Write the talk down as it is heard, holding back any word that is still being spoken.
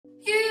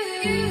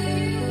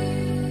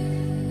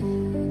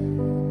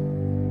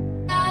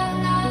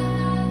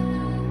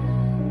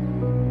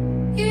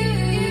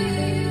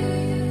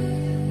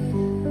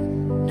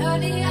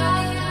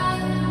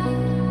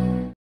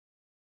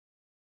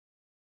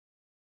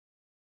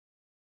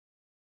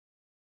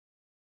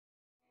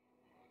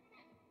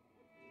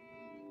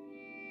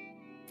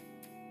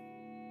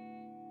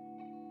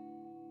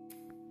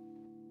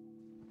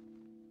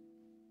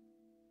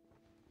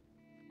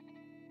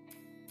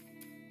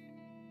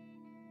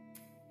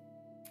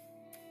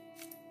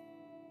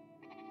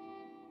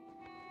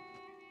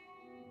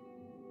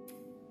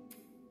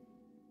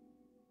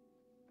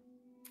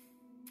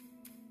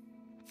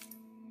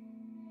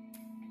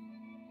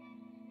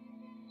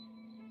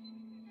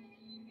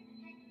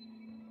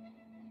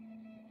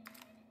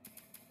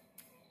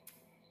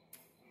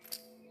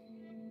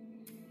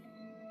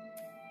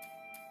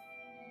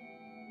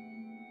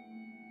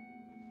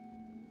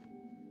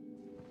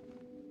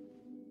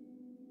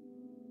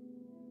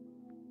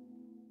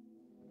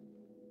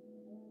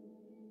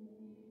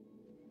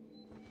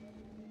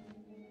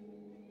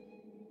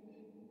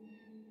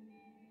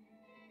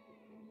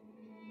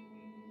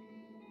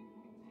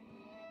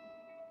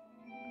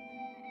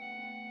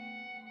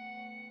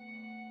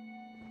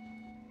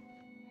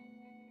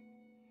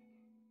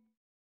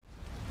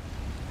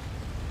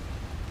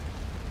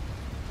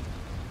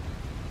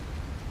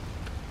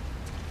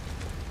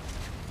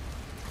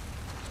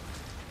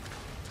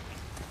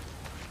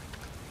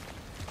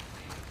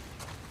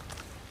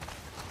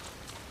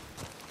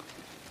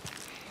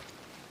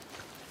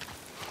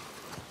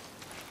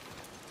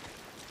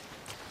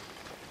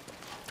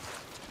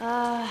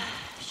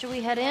Should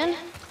we head in?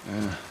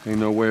 Ain't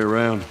no way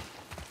around.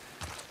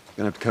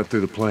 Gonna have to cut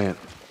through the plant.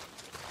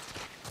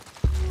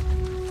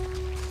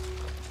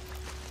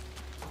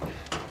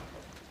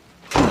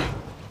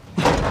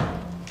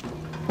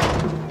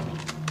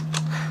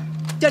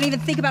 Don't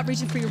even think about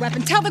reaching for your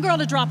weapon. Tell the girl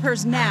to drop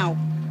hers now.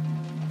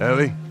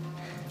 Ellie,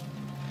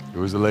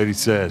 do as the lady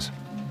says.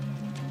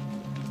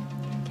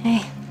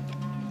 Okay.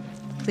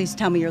 Please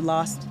tell me you're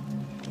lost.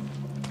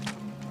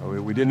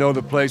 Oh, we didn't know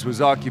the place was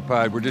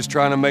occupied. We're just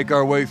trying to make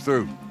our way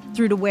through.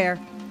 Through to where?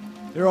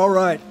 They're all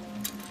right.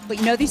 But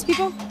you know these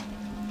people?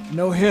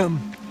 Know him.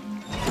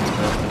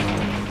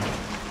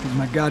 He's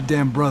my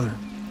goddamn brother.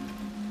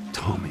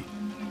 Tommy.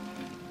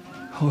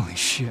 Holy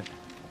shit.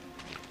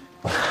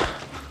 How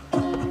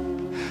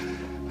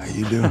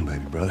you doing,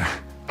 baby brother?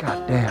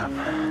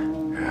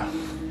 Goddamn. Yeah.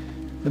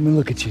 Let me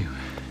look at you.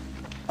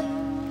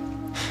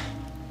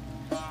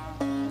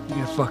 You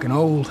get fucking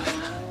old.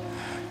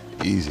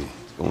 Easy.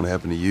 It's gonna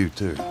happen to you,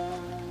 too.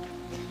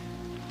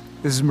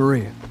 This is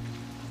Maria.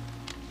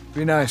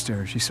 Be nice to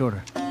her. She sort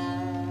of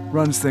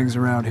runs things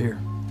around here.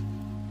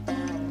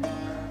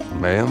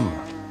 Ma'am,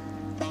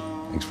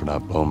 thanks for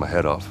not blowing my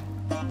head off.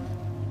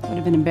 Would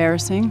have been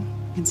embarrassing,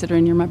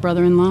 considering you're my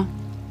brother-in-law.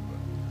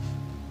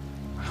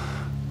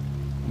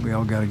 We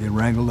all gotta get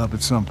wrangled up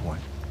at some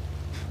point.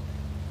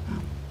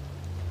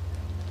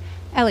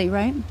 Ellie,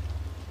 right?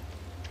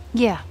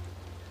 Yeah.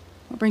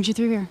 What brings you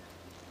through here?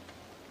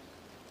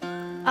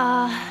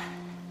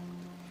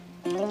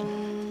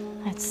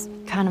 It's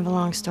kind of a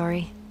long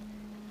story.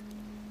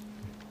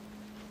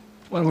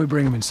 Why don't we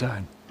bring him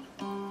inside?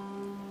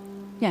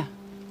 Yeah.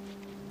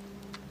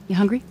 You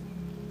hungry?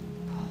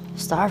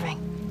 Starving.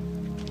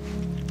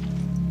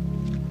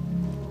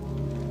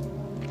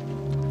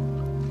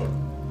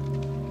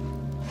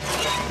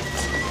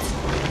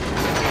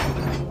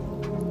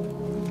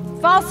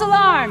 False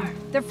alarm!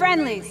 They're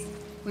friendlies.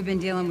 We've been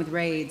dealing with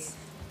raids.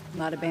 A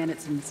lot of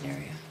bandits in this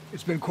area.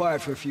 It's been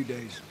quiet for a few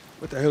days.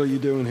 What the hell are you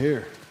doing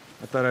here?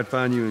 I thought I'd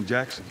find you in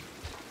Jackson.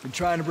 Been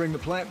trying to bring the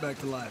plant back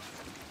to life.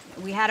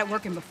 We had it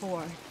working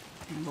before,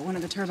 but one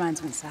of the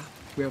turbines went south.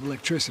 We have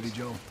electricity,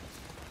 Joe.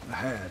 I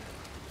had.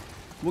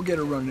 We'll get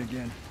her running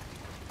again.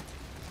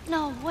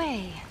 No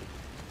way.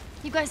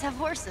 You guys have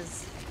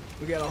horses.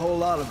 We got a whole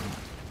lot of them.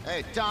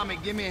 Hey, Tommy,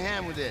 give me a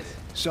hand with this.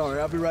 Sorry,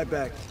 I'll be right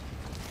back.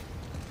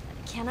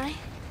 Can I?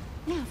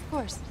 Yeah, of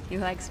course. He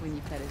likes when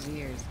you pet his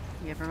ears.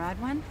 You ever ride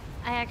one?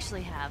 I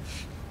actually have.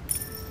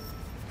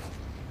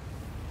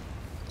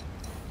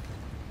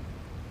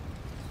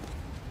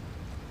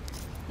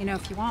 You know,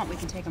 if you want, we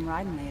can take him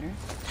riding later.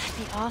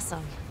 That'd be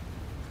awesome.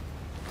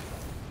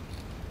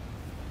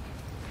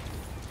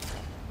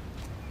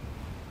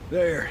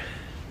 There.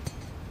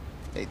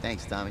 Hey,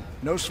 thanks, Tommy.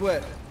 No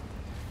sweat.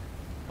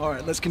 All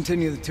right, let's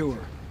continue the tour.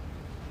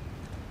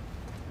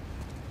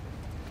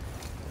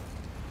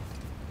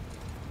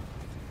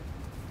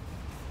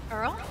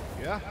 Earl?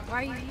 Yeah?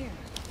 Why are you here?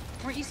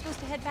 Weren't you supposed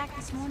to head back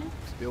this morning?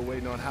 Still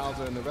waiting on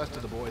Hauser and the rest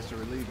of the boys to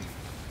relieve me.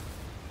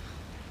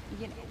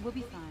 You know, we'll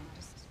be fine.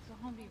 Just go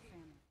home to your family.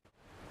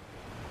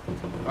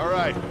 All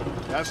right,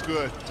 that's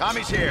good.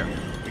 Tommy's here.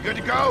 You good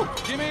to go?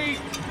 Jimmy,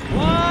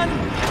 1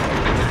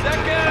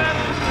 second.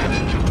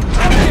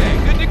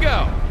 Okay, good to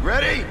go.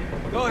 Ready?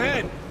 Go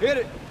ahead, hit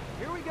it.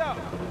 Here we go.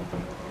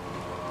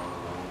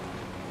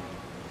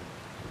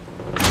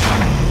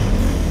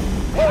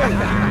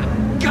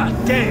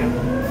 God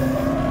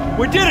damn!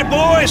 We did it,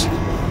 boys!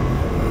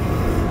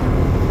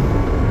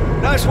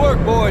 Nice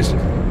work, boys.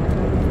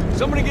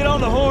 Somebody get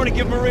on the horn and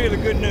give Maria the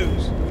good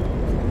news.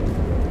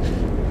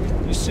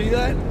 You see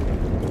that?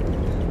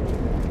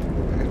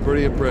 It's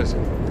pretty impressive.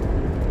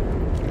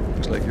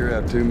 Looks like you're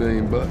out $2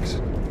 million bucks.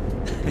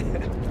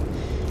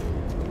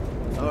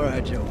 All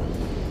right, Joe.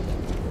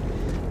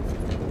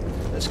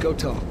 Let's go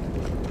talk.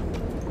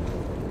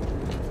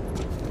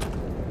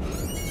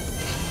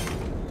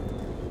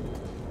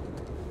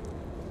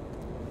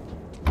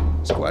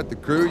 It's quite the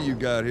crew you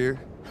got here.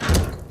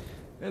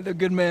 Yeah, they're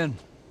good men.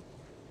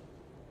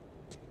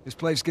 This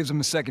place gives them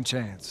a second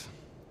chance.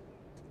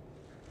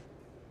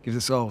 Gives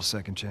us all a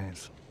second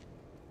chance.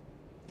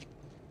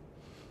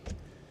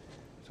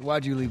 So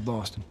why'd you leave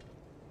Boston?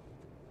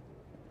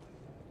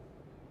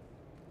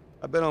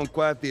 I've been on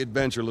quite the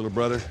adventure, little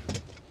brother.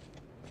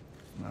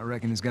 I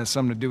reckon it's got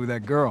something to do with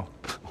that girl.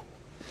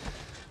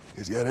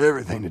 It's got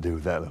everything to do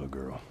with that little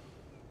girl.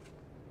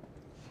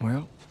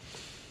 Well,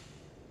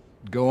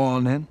 go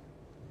on then.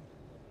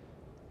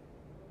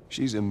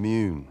 She's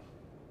immune.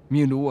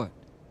 Immune to what?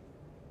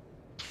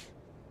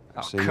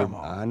 I've Oh, seen come her,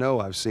 on. I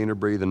know I've seen her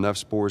breathe enough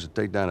spores to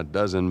take down a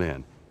dozen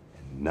men.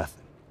 And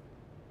nothing.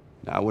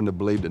 Now, I wouldn't have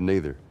believed it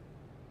neither.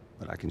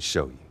 But I can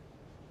show you.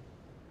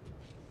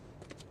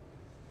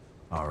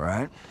 All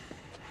right.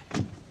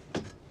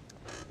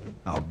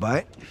 I'll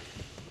bite.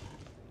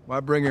 Why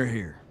bring her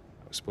here?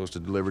 I was supposed to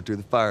deliver to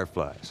the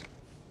Fireflies.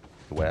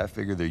 The way I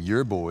figure they're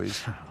your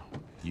boys.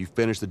 You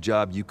finish the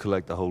job, you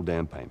collect the whole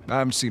damn payment. I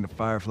haven't seen a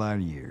Firefly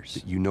in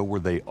years. You know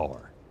where they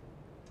are.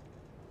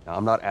 Now,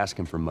 I'm not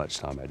asking for much,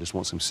 Tommy. I just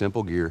want some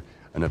simple gear,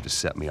 enough to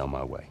set me on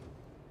my way.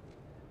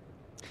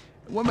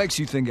 What makes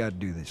you think I'd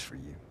do this for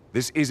you?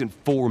 This isn't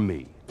for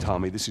me,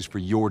 Tommy. This is for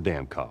your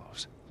damn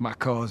cause. My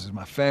cause is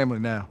my family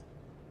now.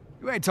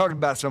 You ain't talking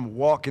about some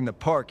walk in the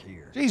park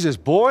here. Jesus,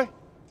 boy.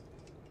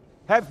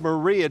 Have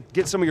Maria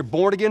get some of your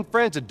born-again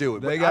friends to do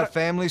it. They but got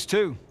families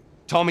too.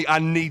 Tommy, I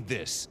need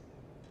this.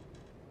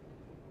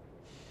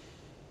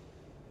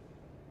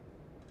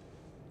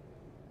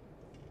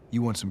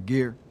 You want some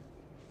gear?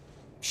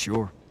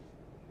 Sure.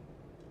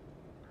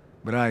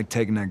 But I ain't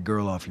taking that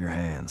girl off your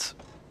hands.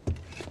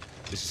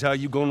 This is how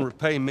you gonna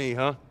repay me,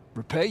 huh?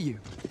 Repay you.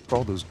 For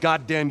all those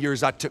goddamn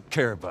years I took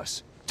care of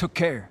us. Took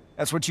care.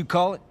 That's what you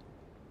call it?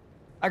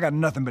 I got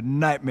nothing but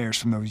nightmares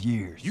from those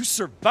years. You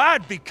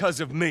survived because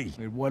of me.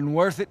 It wasn't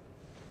worth it.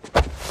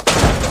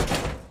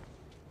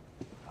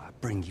 I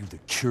bring you the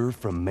cure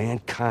from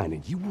mankind,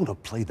 and you wanna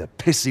play the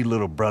pissy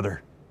little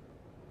brother.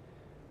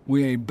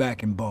 We ain't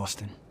back in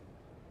Boston.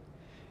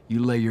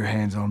 You lay your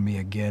hands on me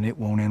again, it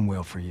won't end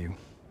well for you.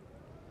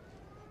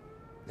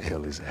 The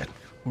hell is that?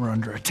 We're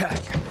under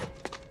attack.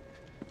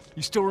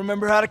 You still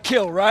remember how to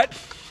kill, right?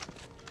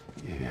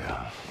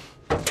 Yeah.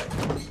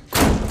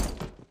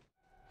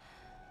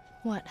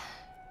 What?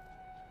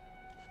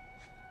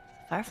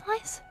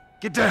 Fireflies?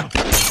 Get down!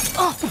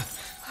 Oh!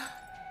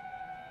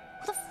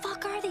 Who the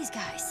fuck are these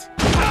guys?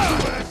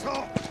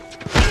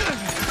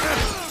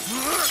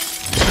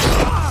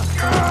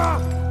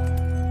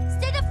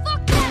 Stay the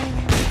fuck back!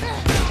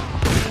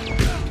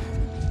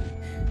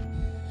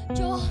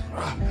 Joel.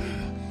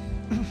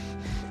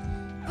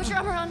 Put your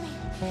arm around me.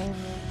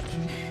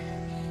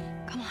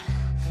 Come on.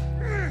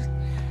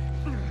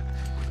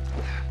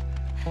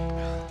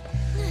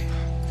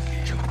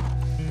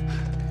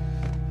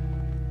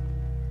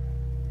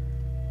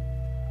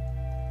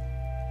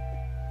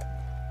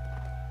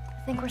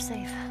 I think we're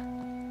safe.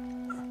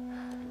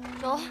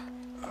 Joel?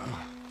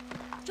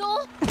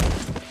 Joel?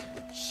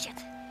 Shit.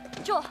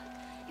 Joel,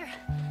 here.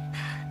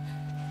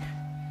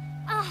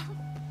 Oh,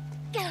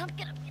 get up,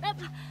 get up, get up.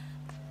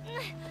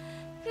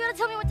 You gotta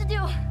tell me what to do.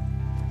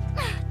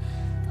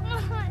 Come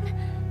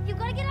on. You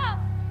gotta get up.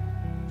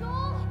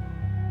 Joel?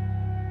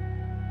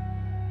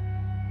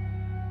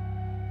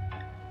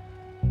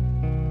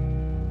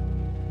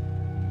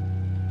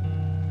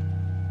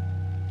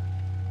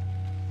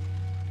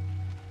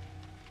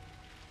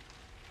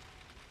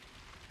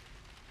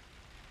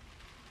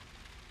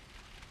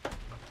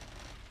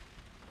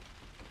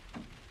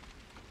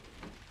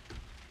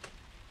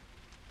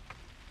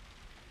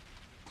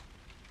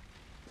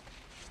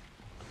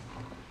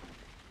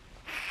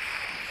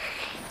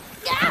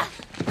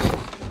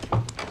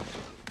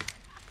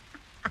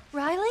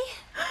 Riley?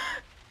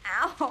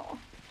 Ow.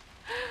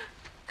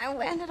 I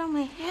landed on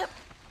my hip.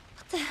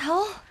 What the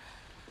hell?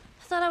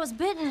 I thought I was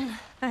bitten.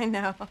 I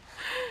know.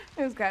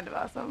 It was kind of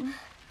awesome.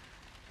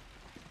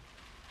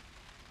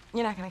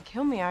 You're not gonna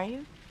kill me, are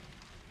you?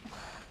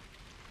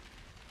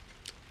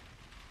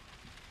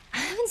 I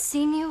haven't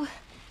seen you,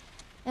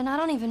 and I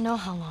don't even know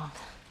how long.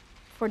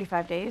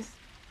 45 days.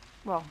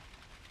 Well,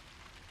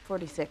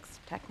 46,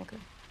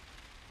 technically.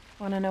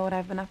 Wanna know what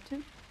I've been up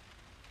to?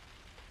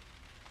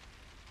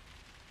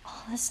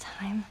 All this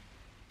time,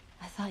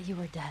 I thought you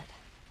were dead.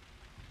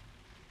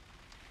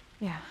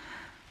 Yeah.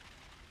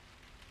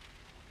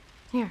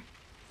 Here.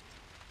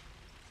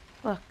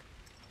 Look.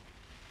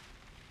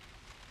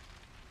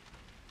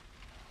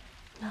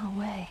 No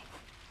way.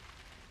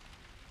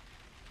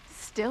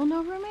 Still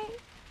no roommate?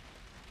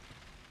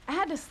 I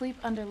had to sleep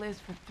under Liz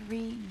for 3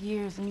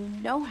 years, and you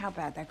know how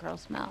bad that girl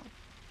smelled.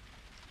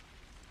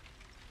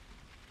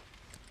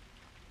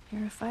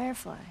 You're a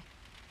firefly.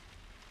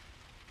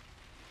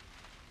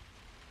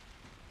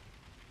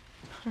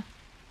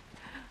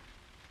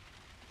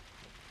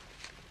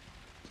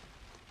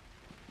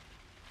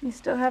 You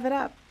still have it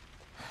up.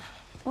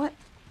 What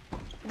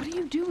are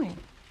you doing?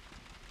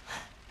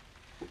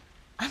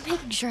 I'm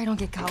making sure I don't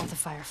get caught with a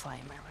firefly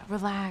in my room.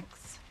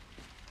 Relax.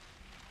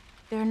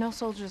 There are no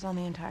soldiers on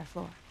the entire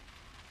floor.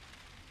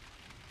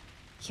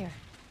 Here,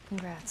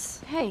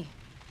 congrats. Hey.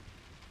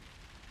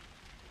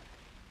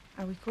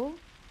 Are we cool?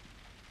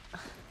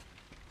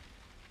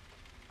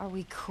 Are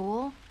we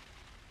cool?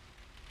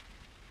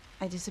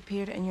 I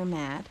disappeared and you're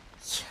mad.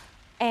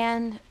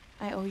 And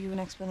I owe you an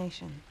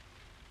explanation.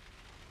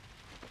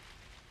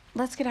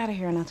 Let's get out of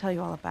here and I'll tell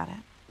you all about it.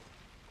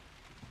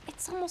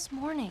 It's almost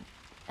morning,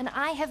 and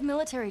I have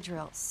military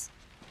drills.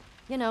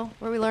 You know,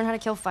 where we learn how to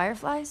kill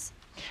fireflies.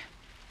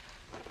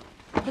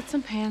 Put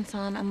some pants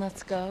on and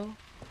let's go.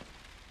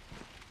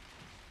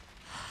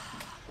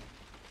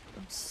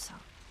 I'm so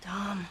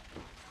dumb.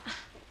 Oh,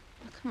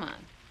 come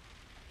on.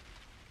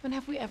 When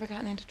have we ever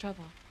gotten into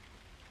trouble?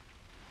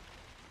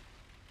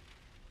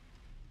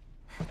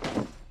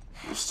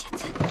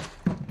 Shit.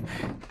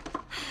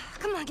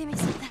 Come on, give me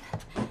something.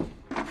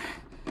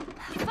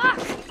 Fuck!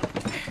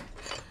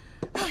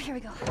 Oh, here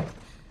we go.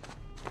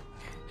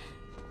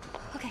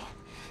 Okay,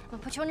 I'm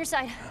gonna put you on your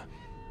side.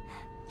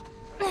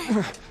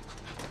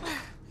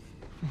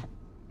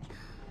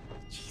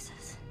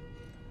 Jesus.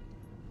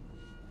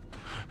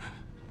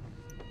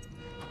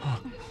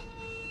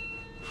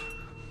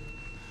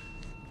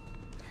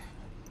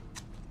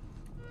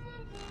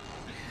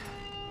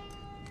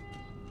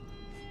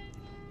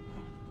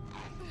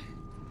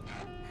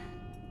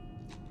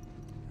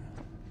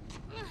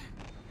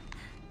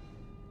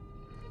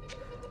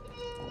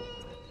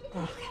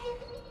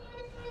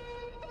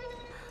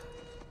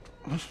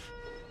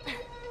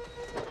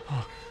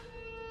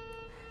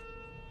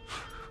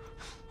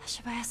 I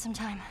should buy us some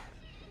time.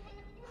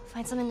 I'll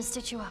find something to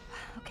stitch you up,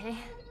 okay?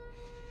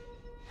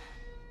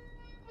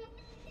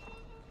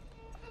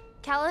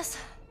 Callus,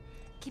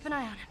 keep an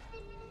eye on him.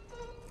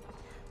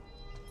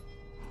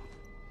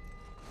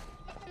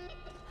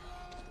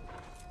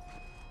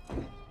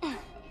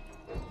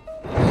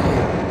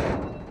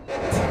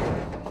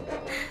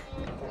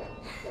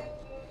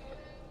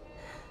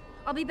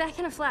 I'll be back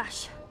in a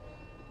flash.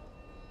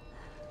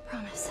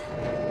 Promise.